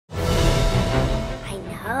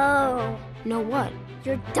No. No what?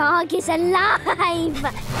 Your dog is alive!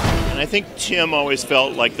 And I think Tim always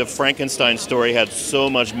felt like the Frankenstein story had so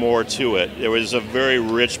much more to it. There was a very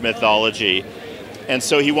rich mythology. And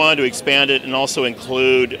so he wanted to expand it and also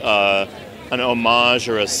include an homage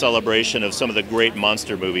or a celebration of some of the great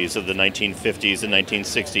monster movies of the 1950s and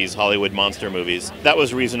 1960s, Hollywood monster movies. That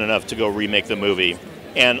was reason enough to go remake the movie.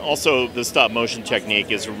 And also the stop motion technique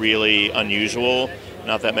is really unusual.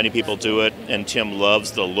 Not that many people do it, and Tim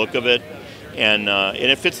loves the look of it. And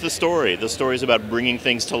it fits the story. The story is about bringing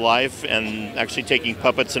things to life, and actually taking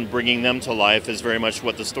puppets and bringing them to life is very much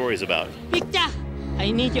what the story is about. Victor, I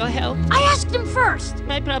need your help. I asked him first!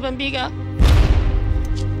 My problem bigger.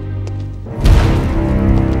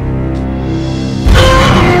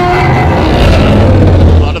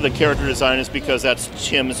 A lot of the character design is because that's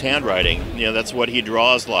Tim's handwriting. You know, that's what he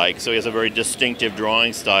draws like, so he has a very distinctive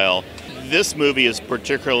drawing style. This movie is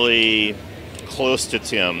particularly close to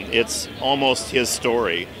Tim. It's almost his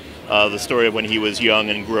story, the story of when he was young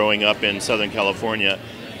and growing up in Southern California.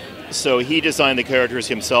 So he designed the characters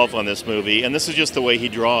himself on this movie, and this is just the way he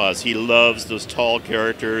draws. He loves those tall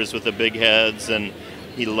characters with the big heads, and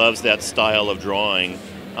he loves that style of drawing.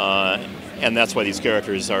 And that's why these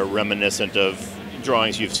characters are reminiscent of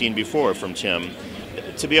drawings you've seen before from Tim.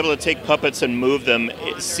 To be able to take puppets and move them,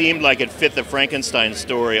 it seemed like it fit the Frankenstein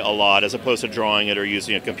story a lot, as opposed to drawing it or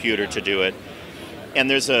using a computer to do it. And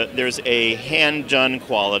there's a hand-done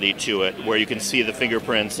quality to it, where you can see the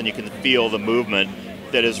fingerprints and you can feel the movement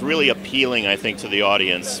that is really appealing, I think, to the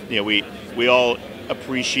audience. You know, we all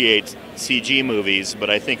appreciate CG movies,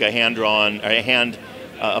 but I think a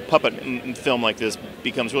puppet film like this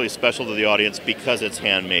becomes really special to the audience because it's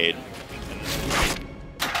handmade.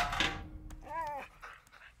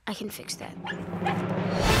 I can fix that.